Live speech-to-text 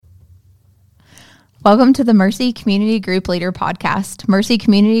Welcome to the Mercy Community Group Leader Podcast. Mercy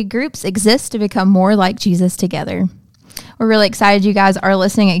Community Groups exist to become more like Jesus together. We're really excited you guys are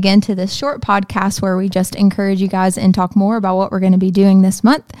listening again to this short podcast where we just encourage you guys and talk more about what we're going to be doing this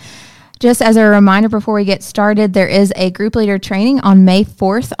month. Just as a reminder before we get started, there is a group leader training on May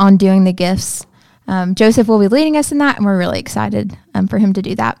 4th on doing the gifts. Joseph will be leading us in that, and we're really excited for him to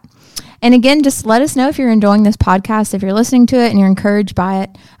do that. And again, just let us know if you're enjoying this podcast. If you're listening to it and you're encouraged by it,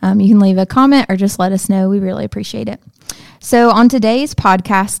 you can leave a comment or just let us know. We really appreciate it. So on today's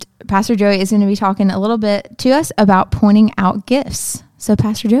podcast, Pastor Joey is going to be talking a little bit to us about pointing out gifts. So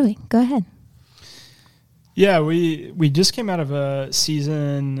Pastor Joey, go ahead. Yeah, we just came out of a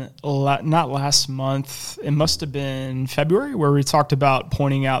season, not last month, it must have been February, where we talked about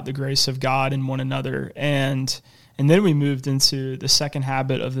pointing out the grace of God in one another. And then we moved into the second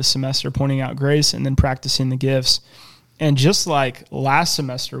habit of the semester, pointing out grace and then practicing the gifts. And just like last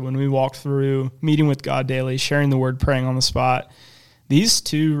semester, when we walked through meeting with God daily, sharing the word, praying on the spot, these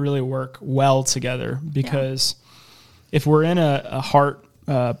two really work well together because if we're in a heart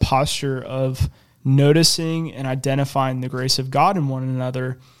posture of noticing and identifying the grace of God in one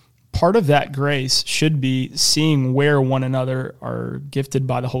another, part of that grace should be seeing where one another are gifted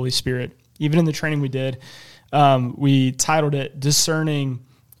by the Holy Spirit. Even in the training we did, we titled it Discerning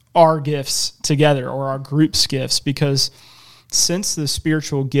Our Gifts Together, or our group's gifts, because since the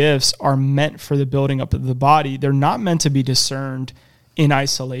spiritual gifts are meant for the building up of the body, they're not meant to be discerned in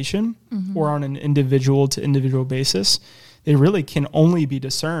isolation or on an individual to individual basis. They really can only be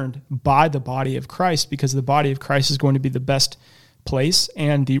discerned by the body of Christ, because the body of Christ is going to be the best place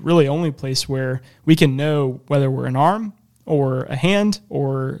and the really only place where we can know whether we're an arm or a hand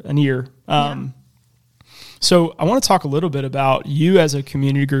or an ear. So I want to talk a little bit about you as a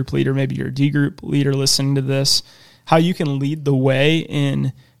community group leader, maybe you're a D group leader listening to this, how you can lead the way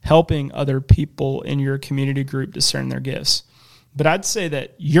in helping other people in your community group discern their gifts. But I'd say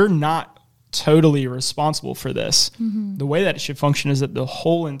that you're not totally responsible for this. The way that it should function is that the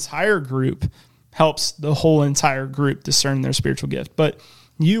whole entire group helps the whole entire group discern their spiritual gift. But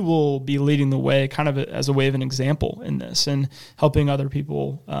you will be leading the way kind of as a way of an example in this and helping other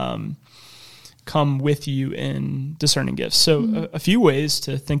people come with you in discerning gifts. So a few ways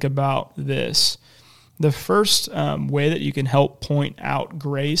to think about this. The first way that you can help point out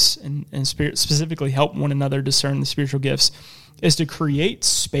grace and spirit, specifically help one another discern the spiritual gifts, is to create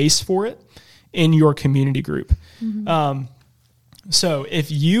space for it in your community group. So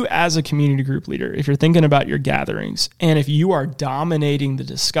if you as a community group leader, if you're thinking about your gatherings, and if you are dominating the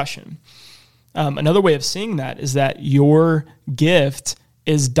discussion, another way of seeing that is that your gift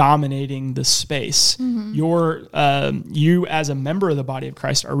is dominating the space. You as a member of the body of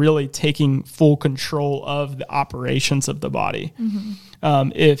Christ are really taking full control of the operations of the body.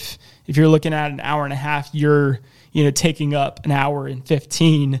 If you're looking at an hour and a half, you're taking up an hour and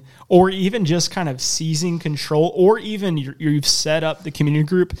 15, or even just kind of seizing control, or even you've set up the community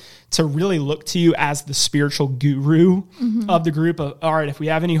group to really look to you as the spiritual guru of the group. All right, if we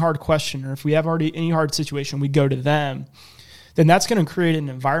have any hard question or if we have already any hard situation, we go to them. Then that's going to create an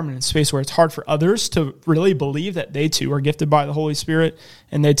environment and space where it's hard for others to really believe that they too are gifted by the Holy Spirit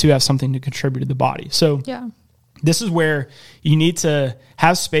and they too have something to contribute to the body. So this is where you need to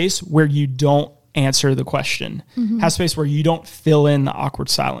have space where you don't answer the question, have space where you don't fill in the awkward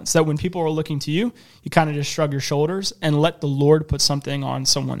silence, that when people are looking to you, you kind of just shrug your shoulders and let the Lord put something on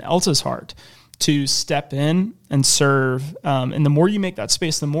someone else's heart to step in and serve. And the more you make that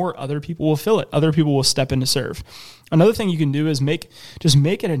space, the more other people will fill it. Other people will step in to serve. Another thing you can do is make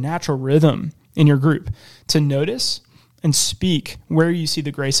it a natural rhythm in your group to notice and speak where you see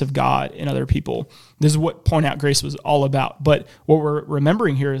the grace of God in other people. This is what Point Out Grace was all about. But what we're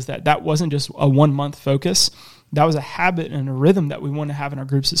remembering here is that wasn't just a 1 month focus. That was a habit and a rhythm that we want to have in our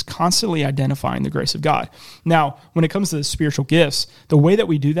groups, is constantly identifying the grace of God. Now, when it comes to the spiritual gifts, the way that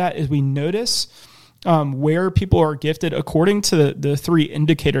we do that is we notice where people are gifted according to the three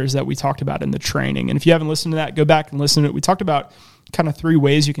indicators that we talked about in the training. And if you haven't listened to that, go back and listen to it. We talked about kind of 3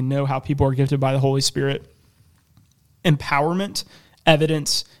 ways you can know how people are gifted by the Holy Spirit: empowerment,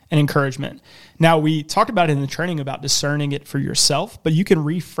 evidence, and encouragement. Now, we talked about it in the training about discerning it for yourself, but you can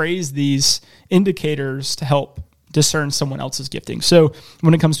rephrase these indicators to help discern someone else's gifting. So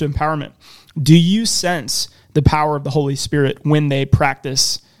when it comes to empowerment, do you sense the power of the Holy Spirit when they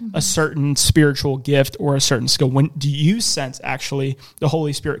practice a certain spiritual gift or a certain skill? When do you sense actually the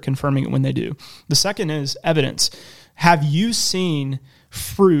Holy Spirit confirming it when they do? The second is evidence. Have you seen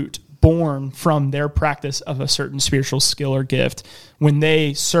fruit born from their practice of a certain spiritual skill or gift? When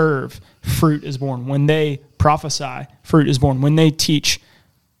they serve, fruit is born. When they prophesy, fruit is born. When they teach,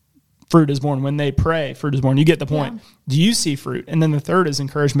 fruit is born. When they pray, fruit is born. You get the point. Yeah. Do you see fruit? And then the third is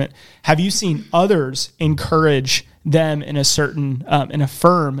encouragement. Have you seen others encourage them in a certain, and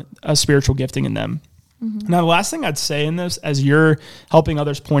affirm a spiritual gifting in them? Mm-hmm. Now, the last thing I'd say in this, as you're helping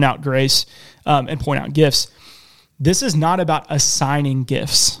others point out grace and point out gifts, this is not about assigning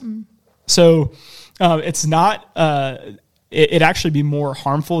gifts. Mm. So it's not, it'd actually be more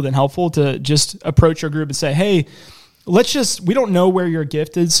harmful than helpful to just approach your group and say, hey, we don't know where you're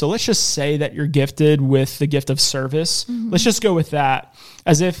gifted, so let's just say that you're gifted with the gift of service. Mm-hmm. Let's just go with that,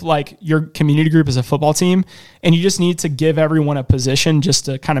 as if like your community group is a football team and you just need to give everyone a position just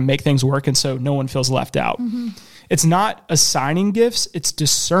to kind of make things work and so no one feels left out. Mm-hmm. It's not assigning gifts, it's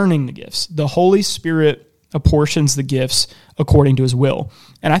discerning the gifts. The Holy Spirit apportions the gifts according to his will.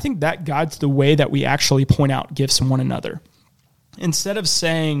 And I think that guides the way that we actually point out gifts in one another. Instead of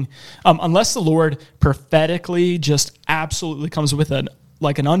saying, unless the Lord prophetically just absolutely comes with an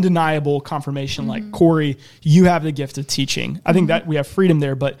undeniable confirmation, mm-hmm. like, Corey, you have the gift of teaching. I think that we have freedom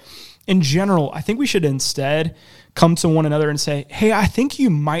there. But in general, I think we should instead come to one another and say, hey, I think you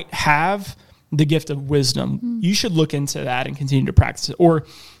might have the gift of wisdom. Mm-hmm. You should look into that and continue to practice it. Or,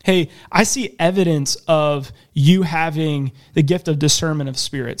 hey, I see evidence of you having the gift of discernment of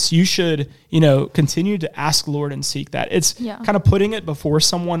spirits. You should, continue to ask Lord and seek that. It's kind of putting it before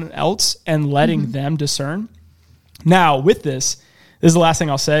someone else and letting mm-hmm. them discern. Now, with this is the last thing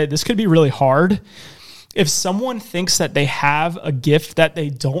I'll say. This could be really hard. If someone thinks that they have a gift that they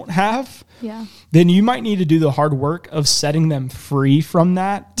don't have, then you might need to do the hard work of setting them free from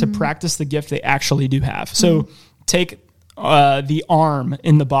that to mm-hmm. practice the gift they actually do have. So take the arm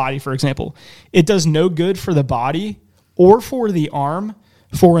in the body, for example. It does no good for the body or for the arm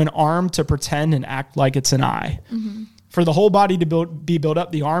for an arm to pretend and act like it's an eye. Mm-hmm. For the whole body to be built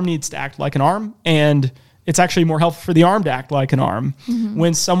up, the arm needs to act like an arm, and it's actually more helpful for the arm to act like an arm. Mm-hmm.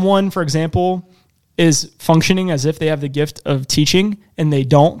 When someone, for example, is functioning as if they have the gift of teaching and they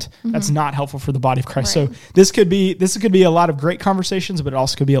don't, mm-hmm. that's not helpful for the body of Christ. Right. So this could be a lot of great conversations, but it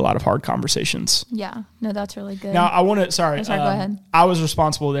also could be a lot of hard conversations. Yeah, no, that's really good. Now I want to, go ahead. I was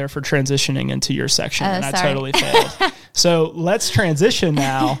responsible there for transitioning into your section and I totally failed. So let's transition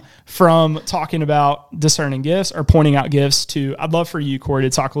now from talking about discerning gifts or pointing out gifts to, I'd love for you, Corey, to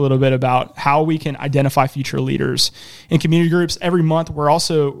talk a little bit about how we can identify future leaders in community groups. Every month, we're going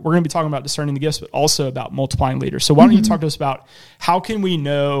to be talking about discerning the gifts, but also about multiplying leaders. So why don't you talk to us about how can we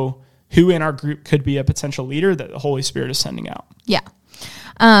know who in our group could be a potential leader that the Holy Spirit is sending out? Yeah.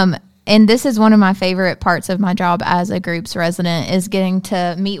 And this is one of my favorite parts of my job as a groups resident, is getting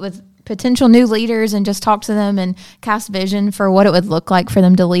to meet with potential new leaders and just talk to them and cast vision for what it would look like for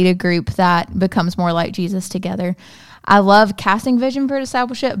them to lead a group that becomes more like Jesus together. I love casting vision for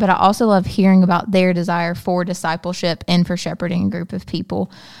discipleship, but I also love hearing about their desire for discipleship and for shepherding a group of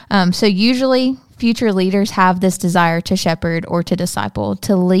people. So usually future leaders have this desire to shepherd or to disciple,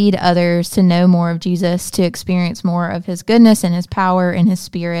 to lead others to know more of Jesus, to experience more of his goodness and his power and his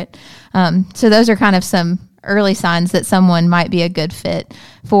spirit. So those are kind of some early signs that someone might be a good fit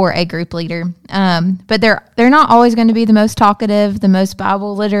for a group leader. But they're not always going to be the most talkative, the most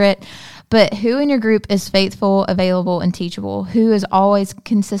Bible literate. But who in your group is faithful, available, and teachable? Who is always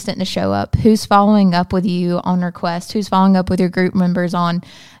consistent to show up? Who's following up with you on requests? Who's following up with your group members on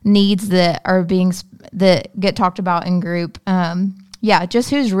needs that get talked about in group? Just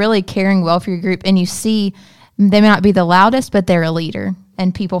who's really caring well for your group, and you see they may not be the loudest, but they're a leader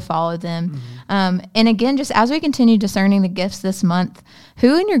and people follow them. Mm-hmm. And again, just as we continue discerning the gifts this month,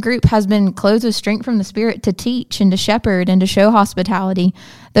 who in your group has been clothed with strength from the Spirit to teach and to shepherd and to show hospitality?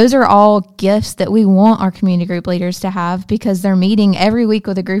 Those are all gifts that we want our community group leaders to have, because they're meeting every week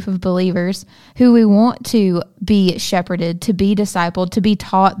with a group of believers who we want to be shepherded, to be discipled, to be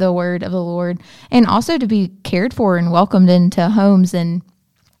taught the word of the Lord, and also to be cared for and welcomed into homes. And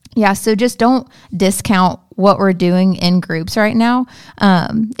so just don't discount what we're doing in groups right now.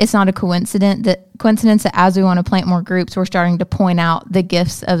 It's not a coincidence that as we want to plant more groups, we're starting to point out the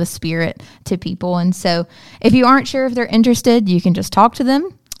gifts of the Spirit to people. And so if you aren't sure if they're interested, you can just talk to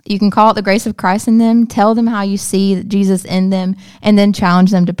them. You can call out the grace of Christ in them, tell them how you see Jesus in them, and then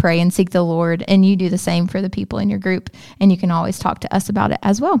challenge them to pray and seek the Lord. And you do the same for the people in your group. And you can always talk to us about it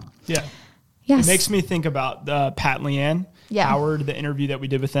as well. Yeah. Yes. It makes me think about Pat and Leanne Howard, the interview that we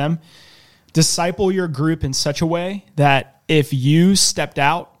did with them. Disciple your group in such a way that if you stepped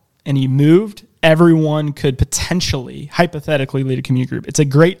out and you moved, everyone could potentially, hypothetically, lead a community group. It's a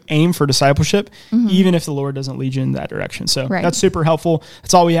great aim for discipleship, even if the Lord doesn't lead you in that direction. So that's super helpful.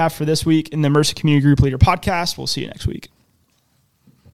 That's all we have for this week in the Mercy Community Group Leader Podcast. We'll see you next week.